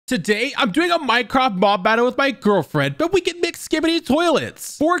Today, I'm doing a Minecraft mob battle with my girlfriend, but we can mix skibidi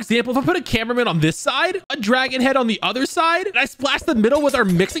toilets. For example, if I put a cameraman on this side, a dragon head on the other side, and I splash the middle with our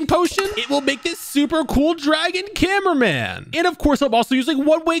mixing potion, it will make this super cool dragon cameraman. And of course, I'm also using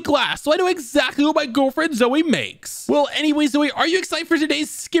one-way glass, so I know exactly what my girlfriend Zoe makes. Well, anyway, Zoe, are you excited for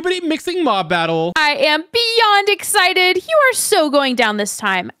today's skibidi mixing mob battle? I am beyond excited. You are so going down this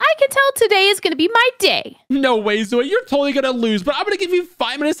time. I can tell today is going to be my day. No way, Zoe, you're totally gonna lose, but I'm gonna give you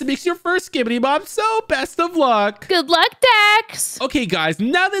 5 minutes to mix your first skibidi mob, so best of luck. Good luck, Dax. Okay, guys,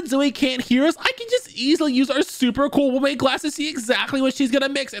 now that Zoe can't hear us, I can just easily use our super cool one-way glass to see exactly what she's gonna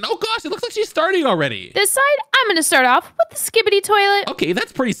mix. And oh gosh, it looks like she's starting already. This side, I'm going to start off with the skibidi toilet. Okay,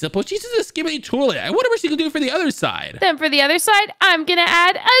 that's pretty simple. She's just a skibidi toilet. I wonder what she can do for the other side. Then for the other side, I'm going to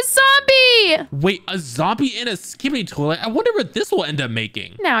add a zombie. Wait, a zombie in a skibidi toilet? I wonder what this will end up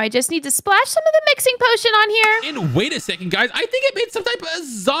making. Now I just need to splash some of the mixing potion on here. And wait a second, guys. I think it made some type of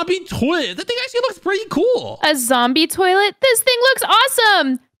zombie toilet. That thing actually looks pretty cool. A zombie toilet? This thing looks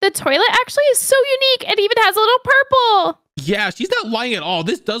awesome. The toilet actually is so unique and even has a little purple. Yeah, she's not lying at all.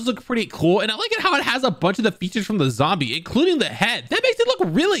 This does look pretty cool, and I like it how it has a bunch of the features from the zombie, including the head. That makes it look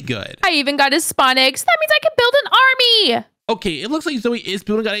really good. I even got his spawn eggs. That means I can build an army. Okay, it looks like Zoe is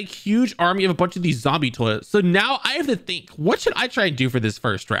building out a huge army of a bunch of these zombie toilets. So now I have to think, what should I try and do for this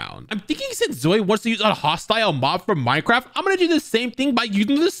first round? I'm thinking since Zoe wants to use a hostile mob from Minecraft, I'm going to do the same thing by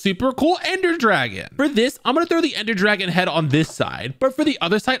using the super cool Ender Dragon. For this, I'm going to throw the Ender Dragon head on this side. But for the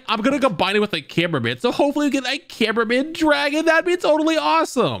other side, I'm going to combine it with a cameraman. So hopefully we get a cameraman dragon. That'd be totally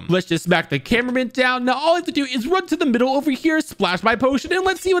awesome. Let's just smack the cameraman down. Now all I have to do is run to the middle over here, splash my potion, and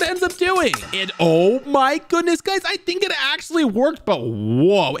let's see what it ends up doing. And oh my goodness, guys, I think it actually worked, but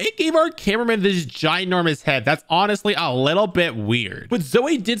whoa, it gave our cameraman this ginormous head. That's honestly a little bit weird. But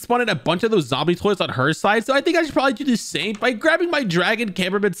Zoe did spawn in a bunch of those zombie toilets on her side, so I think I should probably do the same by grabbing my dragon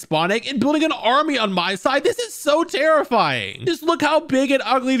cameraman spawn egg and building an army on my side. This is so terrifying. Just look how big and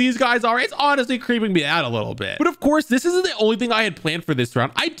ugly these guys are. It's honestly creeping me out a little bit. But of course, this isn't the only thing I had planned for this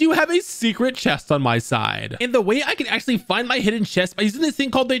round. I do have a secret chest on my side. And the way I can actually find my hidden chest by using this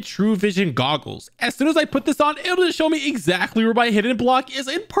thing called the True Vision goggles. As soon as I put this on, it'll just show me exactly where my hidden block is,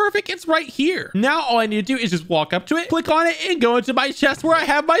 and perfect, it's right here. Now all I need to do is just walk up to it, click on it, and go into my chest where I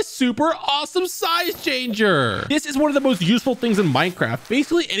have my super awesome size changer. This is one of the most useful things in Minecraft.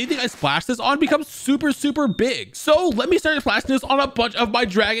 Basically anything I splash this on becomes super big. So let me start splashing this on a bunch of my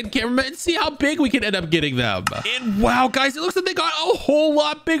dragon cameramen and see how big we can end up getting them. And wow, guys, it looks like they got a whole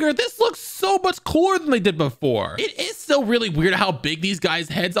lot bigger. This looks so much cooler than they did before. It is still really weird how big these guys'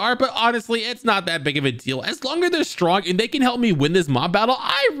 heads are, but honestly, it's not that big of a deal. As long as they're strong and they can help me win this mob battle,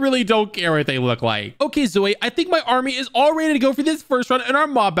 I really don't care what they look like. Okay, Zoe, I think my army is all ready to go for this first round in our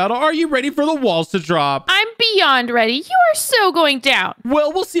mob battle. Are you ready for the walls to drop? I'm beyond ready. You are so going down.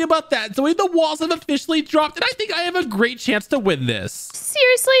 Well, we'll see about that, Zoe. The walls have officially dropped, and I think I have a great chance to win this.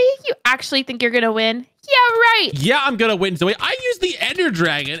 Seriously? You actually think you're gonna win? Yeah, right. Yeah, I'm gonna win, Zoe. I used the Ender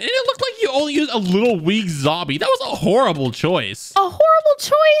Dragon, and it looked like you only used a little weak zombie. That was a horrible choice. A horrible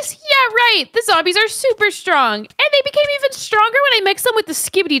choice? Yeah, right. The zombies are super strong, and they became even stronger when I mixed them with the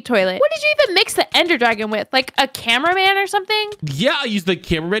skibidi toilet. What did you even mix the Ender Dragon with? Like a cameraman or something? Yeah, I used the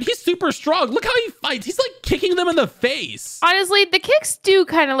cameraman. He's super strong. Look how he fights. He's like kicking them in the face. Honestly, the kicks do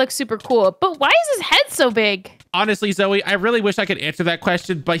kind of look super cool, but why is his head so big? Honestly, Zoe, I really wish I could answer that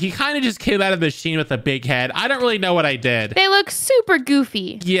question, but he kind of just came out of the machine with a big head. I don't really know what I did. They look super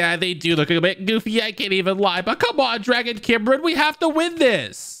goofy. Yeah, they do look a bit goofy. I can't even lie. But come on, Dragon Cameron, we have to win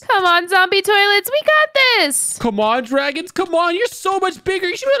this. Come on, zombie toilets. We got this. Come on, dragons. Come on. You're so much bigger.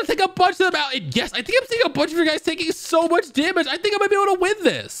 You should be able to take a bunch of them out. And yes, I think I'm seeing a bunch of you guys taking so much damage. I think I might be able to win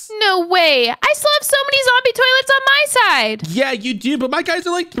this. No way. I still have so many zombie toilets on my side. Yeah, you do. But my guys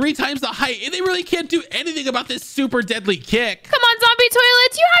are like 3 times the height, and they really can't do anything about this super deadly kick. Come on, zombie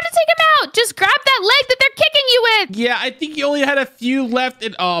toilets. You have to take them out. Just grab that leg that they're kicking you with. Yeah, I think you only had a few left.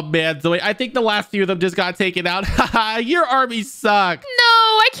 And oh, man, Zoe, I think the last few of them just got taken out. Haha, your army sucks. No,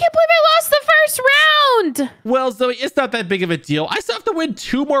 I can't believe I lost the first round. Well, Zoe, it's not that big of a deal. I still have to win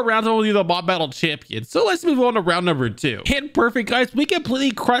 2 more rounds and we'll be the mob battle champion. So let's move on to round number 2. And perfect, guys. We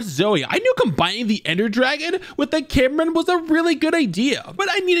completely crushed Zoe. I knew combining the Ender Dragon with the cameraman was a really good idea, but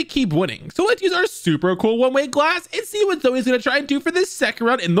I need to keep winning. So let's use our super cool one-way glass and see what Zoe's going to try and do for this second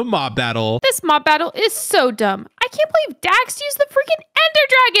round in the mob battle. This mob battle is so dumb. I can't believe Daxx used the freaking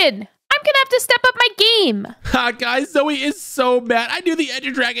Ender Dragon. I'm gonna have to step up my game. Ha, guys, Zoe is so mad. I knew the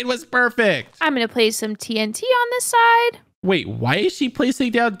Ender Dragon was perfect. I'm gonna place some TNT on this side. Wait, why is she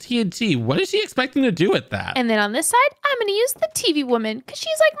placing down TNT? What is she expecting to do with that? And then on this side, I'm gonna use the TV woman because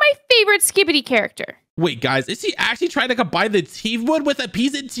she's like my favorite skibidi character. Wait, guys, is he actually trying to combine the TV wood with a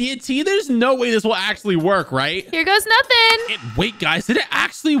piece of TNT? There's no way this will actually work, right? Here goes nothing. And wait, guys, did it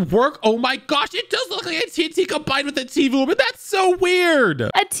actually work? Oh my gosh, it does look like a TNT combined with a TV woman. That's so weird. A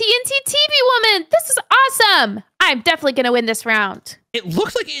TNT TV woman. This is awesome. I'm definitely going to win this round. It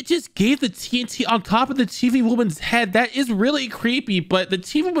looks like it just gave the TNT on top of the TV woman's head. That is really creepy, but the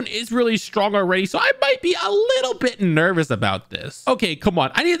TV woman is really strong already, so I might be a little bit nervous about this. Okay, come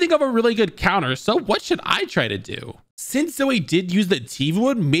on. I need to think of a really good counter, so what should I try to do? Since Xoe did use the TV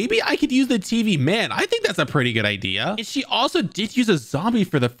woman, maybe I could use the TV man. I think that's a pretty good idea. And she also did use a zombie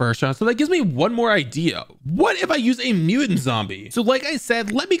for the first round, so that gives me one more idea. What if I use a mutant zombie? So like I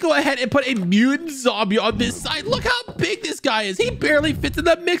said, let me go ahead and put a mutant zombie on this side. Look how big this guy is. He barely fits in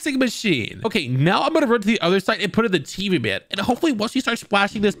the mixing machine. Okay, now I'm gonna run to the other side and put in the TV man. And hopefully once we start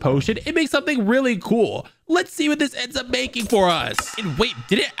splashing this potion, it makes something really cool. Let's see what this ends up making for us. And wait,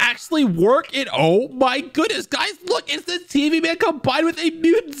 did it actually work? And oh my goodness, guys, look, it's the TV man combined with a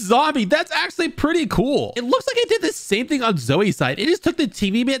mutant zombie. That's actually pretty cool. It looks like it did the same thing on Zoe's side. It just took the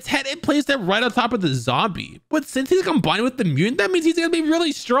TV man's head and placed it right on top of the zombie. But since he's combined with the mutant, that means he's gonna be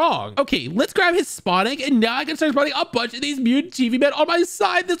really strong. Okay, let's grab his spawning, and now I can start spawning a bunch of these mutant TV men on my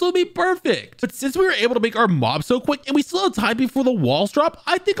side. This will be perfect. But since we were able to make our mob so quick and we still have time before the walls drop,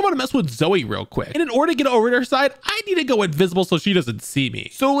 I think I'm gonna mess with Xoe real quick. And in order to get over to her side, I need to go invisible so she doesn't see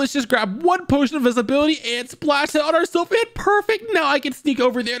me. So let's just grab one potion of invisibility and splash it on ourselves. And perfect. Now I can sneak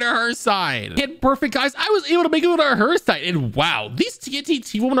over there to her side. And perfect, guys. I was able to make it to her side. And wow, these TNT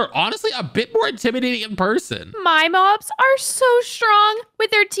T-Women are honestly a bit more intimidating in person. My mobs are so strong with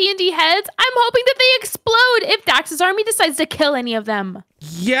their TNT heads. I'm hoping that they explode if Dax's army decides to kill any of them.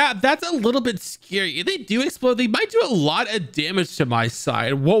 Yeah, that's a little bit scary. If they do explode, they might do a lot of damage to my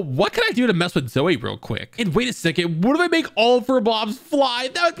side. Well, what can I do to mess with Xoe real quick? And wait a second, what if I make all of her mobs fly?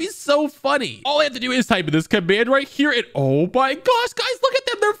 That would be so funny. All I have to do is type in this command right here, and oh my gosh, guys, look at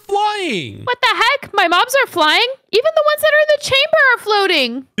them. They're flying. What the heck? My mobs are flying? Even the ones that are in the chamber are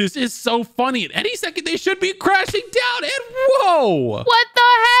floating. This is so funny. At any second, they should be crashing down, and whoa. What the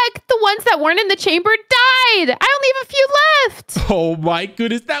heck? The ones that weren't in the chamber died. I only have a few left. Oh my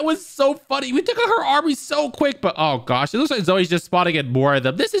goodness, that was so funny. We took out her army so quick, but oh gosh, it looks like Zoe's just spawning in more of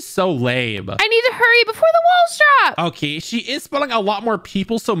them. This is so lame. I need to hurry before the walls drop. Okay, she is spawning a lot more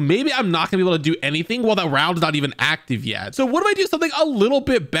people, so maybe I'm not gonna be able to do anything while the round's not even active yet. So what if I do something a little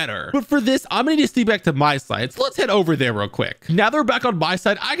bit better? But for this, I'm gonna need to sneak back to my side. So let's head over there real quick. Now that we're back on my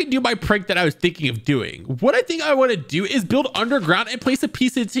side, I can do my prank that I was thinking of doing. What I think I want to do is build underground and place a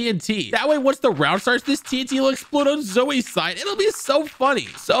piece of TNT. That way, once the round starts, this TNT will explode on Zoe's side. It'll be so funny.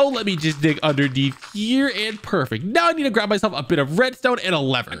 So let me just dig underneath here, and perfect. Now I need to grab myself a bit of redstone and a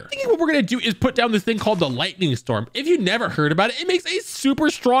lever. I'm thinking what we're gonna do is put down this thing called the lightning storm. If you never heard about it, it makes a super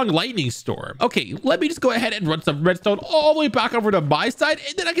strong lightning storm. Okay, let me just go ahead and run some redstone all the way back over to my side,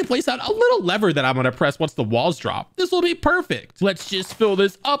 and then I can place out a little lever that I'm gonna press once the walls drop. This will be perfect. Let's just fill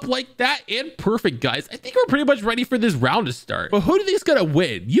this up like that, and perfect, guys. I think we're pretty much ready for this round to start. But who do you think's gonna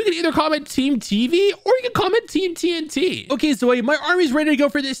win? You can either comment Team TV or you can comment Team TNT. Okay, Zoe, my army's ready to go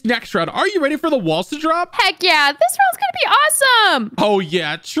for this next round. Are you ready for the walls to drop? Heck yeah, this round's gonna be awesome. Oh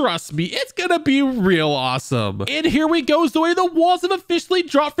yeah, trust me, it's gonna be real awesome. And here we go, Zoe. The walls have officially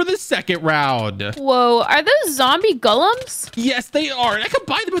dropped for the second round. Whoa, are those zombie golems? Yes, they are. And I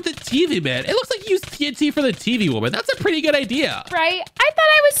combined them with the TV man. It looks like you used TNT for the TV woman. That's a pretty good idea. Right? I thought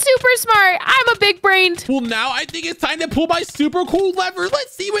I was super smart. I'm a big brained. Well, now I think it's time to pull my super cool lever.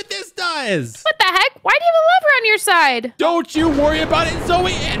 Let's see what this does. What the heck? Why do you have a lever on your side? Don't you worry about it,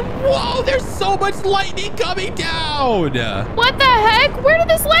 Zoe. And whoa, there's so much lightning coming down. What the heck? Where did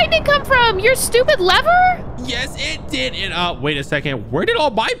this lightning come from? Your stupid lever? Yes, it did. And wait a second. Where did all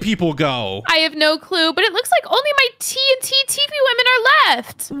my people go? I have no clue, but it looks like only my TNT TV women are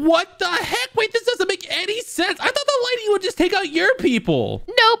left. What the heck? Wait, this doesn't make any sense. I thought the lightning would just take out your people.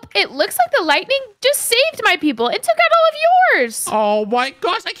 Nope. It looks like the lightning just saved my people and took out all of yours. Oh my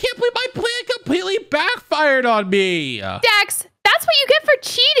gosh. I can't believe my plan completely backfired on me. Dax, that's what you get for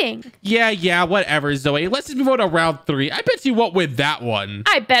cheating. Yeah, whatever, Zoe. Let's just move on to round 3. I bet you won't win that one.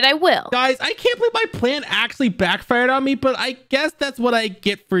 I bet I will. Guys, I can't believe my plan actually backfired on me, but I guess that's what I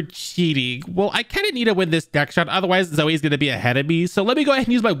get for cheating. Well, I kind of need to win this next round, otherwise Zoe's going to be ahead of me. So let me go ahead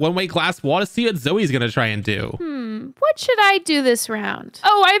and use my one-way glass wall to see what Zoe's going to try and do. What should I do this round?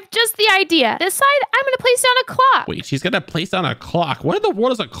 Oh, I have just the idea. This side, I'm going to place down a clock. Wait, she's gonna place down a clock. What in the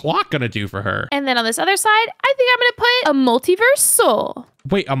world is a clock gonna do for her? And then on this other side, I think I'm going to put a multiverse soul.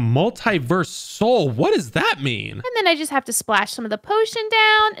 Wait, a multiverse soul? What does that mean? And then I just have to splash some of the potion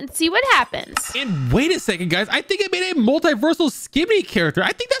down and see what happens. And wait a second, guys. I think I made a multiversal Skibidi character.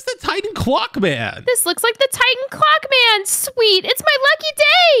 I think that's the Titan Clockman. This looks like the Titan Clockman. Sweet. It's my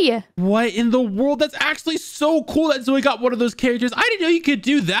lucky day. What in the world? That's actually so cool that Zoe got one of those characters. I didn't know you could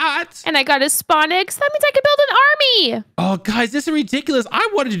do that. And I got a Sponix. That means I could build an army. Oh, guys, this is ridiculous. I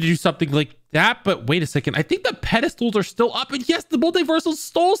wanted to do something like that, but wait a second. I think the pedestals are still up, and yes, the multiversal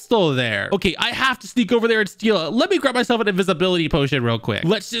soul's still there. Okay, I have to sneak over there and steal it. Let me grab myself an invisibility potion real quick.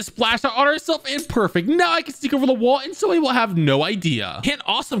 Let's just splash out on ourselves, and perfect. Now I can sneak over the wall, and Zoe will have no idea. And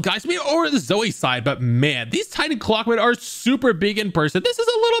awesome, guys. We are over to the Zoe side, but man, these Titan Clockmen are super big in person. This is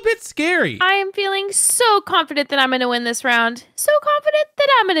a little bit scary. I am feeling so confident that I'm going to win this round. So confident that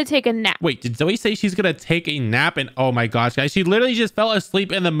I'm going to take a nap. Wait, did Zoe say she's gonna take a nap? And oh my gosh, guys, she literally just fell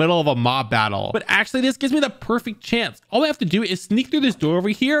asleep in the middle of a mob battle. But actually, this gives me the perfect chance. All I have to do is sneak through this door over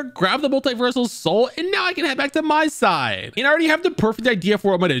here, grab the multiversal soul, and now I can head back to my side. And I already have the perfect idea for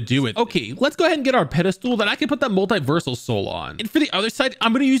what I'm going to do with it. Okay, let's go ahead and get our pedestal that I can put that multiversal soul on. And for the other side,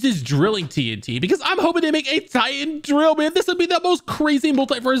 I'm going to use this drilling TNT because I'm hoping to make a Titan drill, man. This would be the most crazy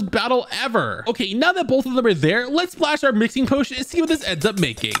multiverse battle ever. Okay, now that both of them are there, let's splash our mixing potion and see what this ends up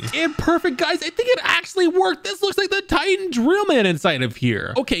making. And perfect, guys. I think it actually worked. This looks like the Titan drill man inside of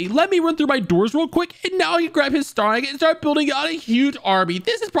here. Okay, let me run through my doors real quick, and now I can grab his star egg and start building out a huge army.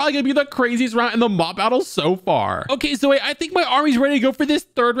 This is probably gonna be the craziest round in the mob battle so far. Okay, Zoe, I think my army's ready to go for this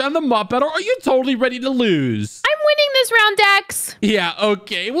third round of the mob battle. Are you totally ready to lose? I'm winning this round, Daxx. Yeah,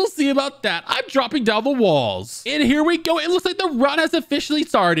 okay, we'll see about that. I'm dropping down the walls. And here we go. It looks like the round has officially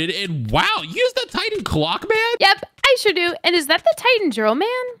started. And wow, use the Titan Clockman? Yep, I sure do. And is that the Titan Drill Man?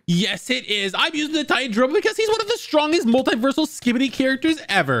 Yes, it is. I'm using the Titan Drill because he's one of the strongest multiversal Skibidi characters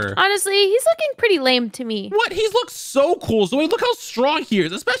ever. Honestly, he's looking pretty lame to me. What? He looks so cool, Zoe. Look how strong he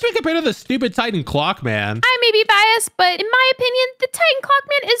is, especially compared to the stupid Titan Clockman. I may be biased, but in my opinion, the Titan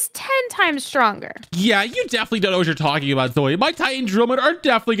Clockman is 10 times stronger. Yeah, you definitely don't know what you're talking about, Zoe. My Titan Drillmen are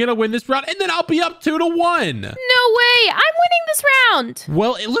definitely going to win this round, and then I'll be up 2-1. No way. I'm winning this round.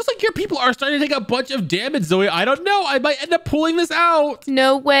 Well, it looks like your people are starting to take a bunch of damage, Zoe. I don't know. I might end up pulling this out.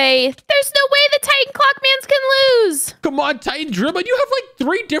 No way. There's no way the Titan Clockmans can lose. Come on, Titan Drillman. You have like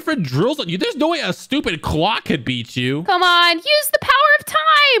 3 different drills on you. There's no way a stupid clock could beat you. Come on. Use the power of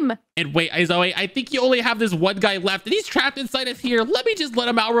time. And wait, Zoe, I think you only have this one guy left, and he's trapped inside of here. Let me just let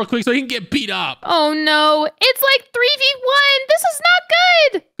him out real quick so he can get beat up. Oh, no. It's like 3v1. This is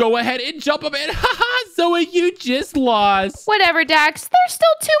not good. Go ahead and jump him in. Haha, Zoe, you just lost. Whatever, Daxx. There's still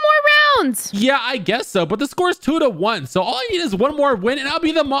 2 more rounds. Yeah, I guess so, but the score's 2-1. So all I need is one more win, and I'll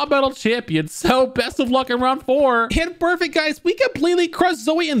be the mob battle champion. So best of luck in round 4. And perfect, guys. We completely crushed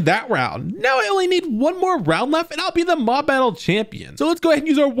Zoe in that round. Now I only need one more round left, and I'll be the mob battle champion. So let's go ahead and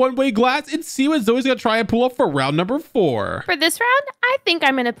use our one-way glass and see what Zoe's gonna try and pull up for round number 4. For this round, I think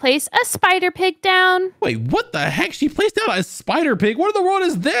I'm gonna place a spider pig down. Wait, what the heck? She placed down a spider pig? What in the world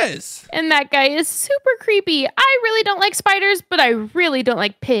is this? And that guy is super creepy. I really don't like spiders, but I really don't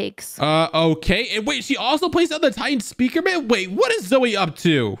like pigs. Okay. And wait, she also placed down the Titan Speaker Man? Wait, what is Zoe up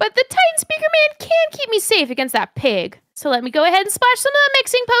to? But the Titan Speaker Man can keep me safe against that pig. So let me go ahead and splash some of the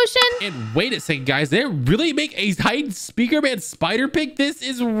mixing potion. And wait a second, guys. They really make a Titan Speaker Man spider pig? This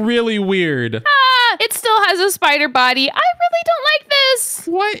is really weird. It still has a spider body. I really don't like this.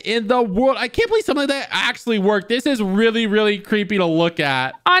 What in the world? I can't believe something like that actually worked. This is really, really creepy to look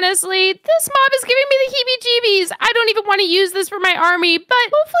at. Honestly, this mob is giving me the heebie-jeebies. I don't even want to use this for my army, but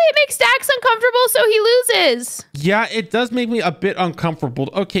hopefully it makes Daxx uncomfortable so he loses. Yeah, it does make me a bit uncomfortable.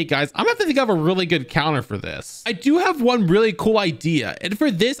 Okay, guys, I'm going to have to think of a really good counter for this. I do have one really cool idea, and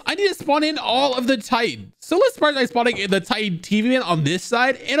for this, I need to spawn in all of the Titans. So let's start by spawning in the Titan TV Man on this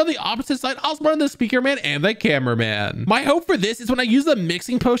side, and on the opposite side, I'll spawn in the Speaker Man and the Cameraman. My hope for this is when I use the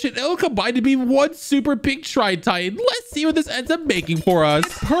mixing potion, it'll combine to be one super big Tri-Titan. Let's see what this ends up making for us.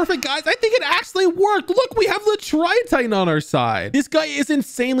 Perfect, guys. I think it actually worked. Look, we have the Tri-Titan on our side. This guy is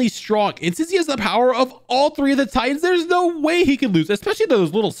insanely strong, and since he has the power of all 3 of the Titans, there's no way he can lose, especially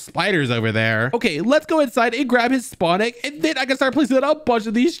those little spiders over there. Okay, let's go inside and grab his spawn egg, and then I can start placing a bunch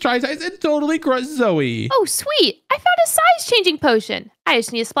of these Tri-Titans and totally crush Zoe. Oh, sweet. I found a size-changing potion. I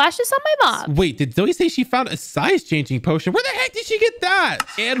just need to splash this on my mob. Wait, did Zoe say she found a size-changing potion? Where the heck did she get that?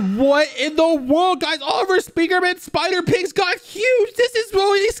 And what in the world, guys? All of her Speakerman spider pigs got huge. This is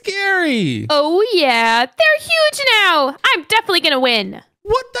really scary. Oh, yeah. They're huge now. I'm definitely gonna win.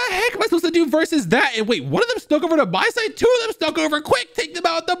 What the heck am I supposed to do versus that? And wait, one of them snuck over to my side. Two of them snuck over. Quick, take them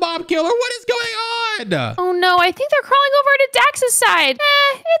out, the mob killer. What is going on? Oh no, I think they're crawling over to Dax's side.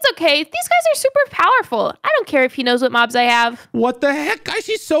 It's okay. These guys are super powerful. I don't care if he knows what mobs I have. What the heck, guys?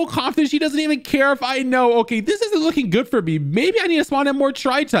 She's so confident she doesn't even care if I know. Okay, this isn't looking good for me. Maybe I need to spawn in more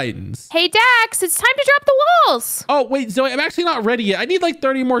Tri-Titans. Hey, Dax, it's time to drop the walls. Oh, wait, Zoe, I'm actually not ready yet. I need like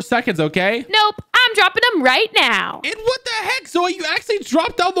 30 more seconds, okay? Nope, I'm dropping them right now. And what the heck, Zoe? You actually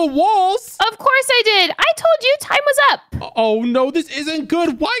dropped down the walls? Of course I did. I told you time was up. Oh, no, this isn't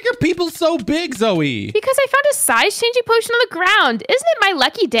good. Why are your people so big, Zoe? Because I found a size-changing potion on the ground. Isn't it my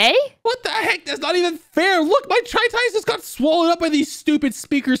lucky day? What the heck? That's not even fair. Look, my Tri-Titans just got swallowed up by these stupid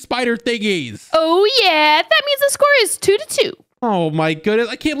speaker spider thingies. Oh, yeah. That means the score is 2-2. Oh my goodness,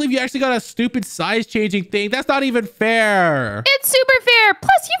 I can't believe you actually got a stupid size changing thing. That's not even fair. It's super fair.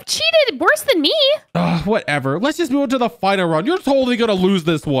 Plus, you've cheated worse than me. Whatever. Let's just move on to the final round. You're totally gonna lose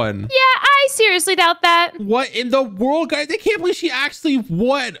this one. Yeah, I seriously doubt that. What in the world, guys? I can't believe she actually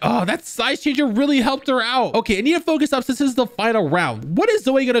won. Oh, that size changer really helped her out. Okay, I need to focus up since this is the final round. What is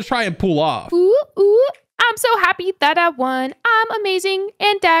Zoe gonna try and pull off? Ooh. I'm so happy that I won. I'm amazing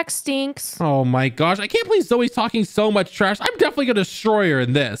and Dax stinks. Oh my gosh, I can't believe Zoe's talking so much trash. I'm definitely gonna destroy her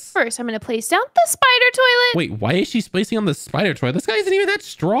in this. First, I'm gonna place down the spider toilet. Wait, why is she placing on the spider toilet? This guy isn't even that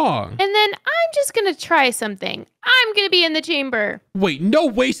strong. And then I'm just gonna try something. I'm gonna be in the chamber. Wait, no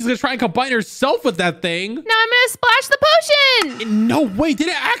way she's gonna try and combine herself with that thing. Now I'm gonna splash the potion. No way, did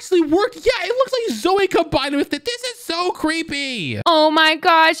it actually work? Yeah, it looks like Zoe combined with it. This is so creepy. Oh my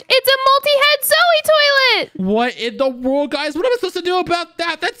gosh, it's a multi-head Zoe toilet. What in the world, guys? What am I supposed to do about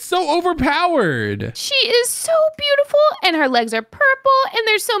that? That's so overpowered. She is so beautiful and her legs are purple and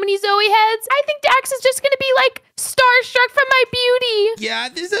there's so many Zoe heads. I think Dax is just gonna be like starstruck from my beauty. Yeah,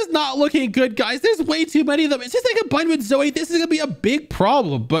 this is not looking good, guys. There's way too many of them. It's just like combined with Zoe. This is gonna be a big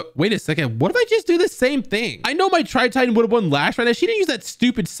problem. But wait a second. What if I just do the same thing? I know my Tri-Titan would have won last round and she didn't use that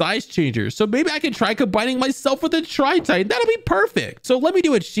stupid size changer. So maybe I can try combining myself with a Tri-Titan. That'll be perfect. So let me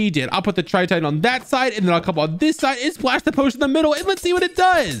do what she did. I'll put the Tri-Titan on that side and then I'll come on this side and splash the potion in the middle and let's see what it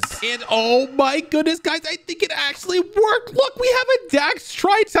does. And oh my goodness, guys, I think it actually worked. Look, we have a Dax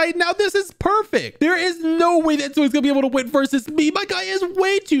Tri-Titan now. This is perfect. There is no way that Zoe's gonna be able to win versus me. My guy is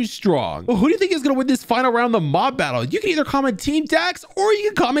way too strong. Well, who do you think is gonna win this final round of the mob battle? You can either comment Team Dax or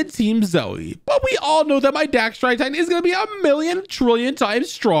you can comment Team Zoe. But we all know that my Dax Tri-Titan is gonna be a million trillion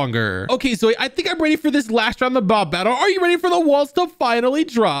times stronger. Okay, Zoe, I think I'm ready for this last round of the mob battle. Are you ready for the walls to finally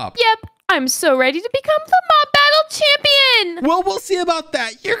drop? Yep. I'm so ready to become the mob battle champion. Well, we'll see about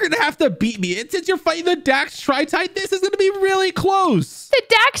that. You're going to have to beat me. And since you're fighting the Dax Tri-Titan, this is going to be really close. The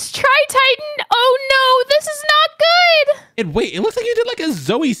Dax Tri-Titan? Oh no, this is not good. And wait, it looks like you did like a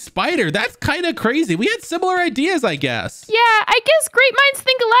Zoe spider. That's kind of crazy. We had similar ideas, I guess. Yeah, I guess great minds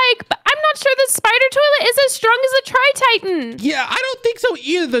think alike, but I'm not sure the spider toilet is as strong as the Tri-Titan. Yeah, I don't think so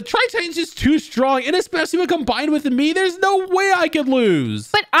either. The Tri-Titan's just too strong, and especially when combined with me, there's no way I could lose.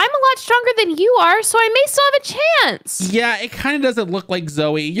 But I'm a lot stronger than you are, so I may still have a chance. Yeah, it kind of doesn't look like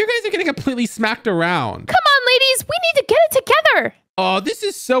Zoe. You guys are getting completely smacked around. Come on, ladies. We need to get it together. Oh, this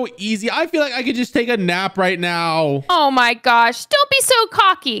is so easy. I feel like I could just take a nap right now. Oh my gosh. Don't be so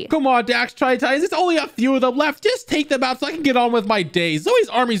cocky. Come on, Dax Tri-Titans. There's only a few of them left. Just take them out so I can get on with my day. Zoe's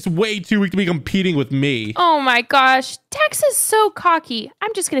army's way too weak to be competing with me. Oh my gosh. Dax is so cocky.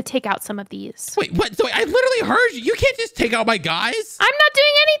 I'm just going to take out some of these. Wait, what? Zoe, I literally heard you. You can't just take out my guys. I'm not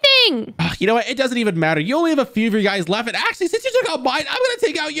doing anything. You know what? It doesn't even matter. You only have a few of your guys left. And actually, since you took out mine, I'm going to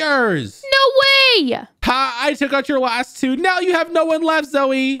take out yours. No way. Ha, I took out your last two. Now you have no one left,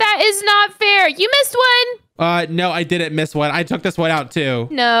 Zoe. That is not fair. You missed one. No, I didn't miss one. I took this one out too.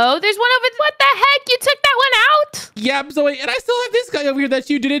 No, there's one over. What the heck? You took that one out? Yep, Zoe, and I still have this guy over here that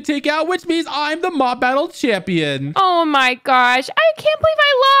you didn't take out, which means I'm the mob battle champion. Oh my gosh. I can't believe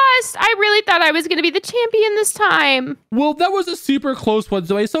I lost. I really thought I was going to be the champion this time. Well, that was a super close one,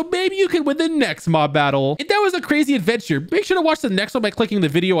 Zoe, so maybe you can win the next mob battle. And that was a crazy adventure. Make sure to watch the next one by clicking the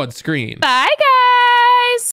video on screen. Bye, guys.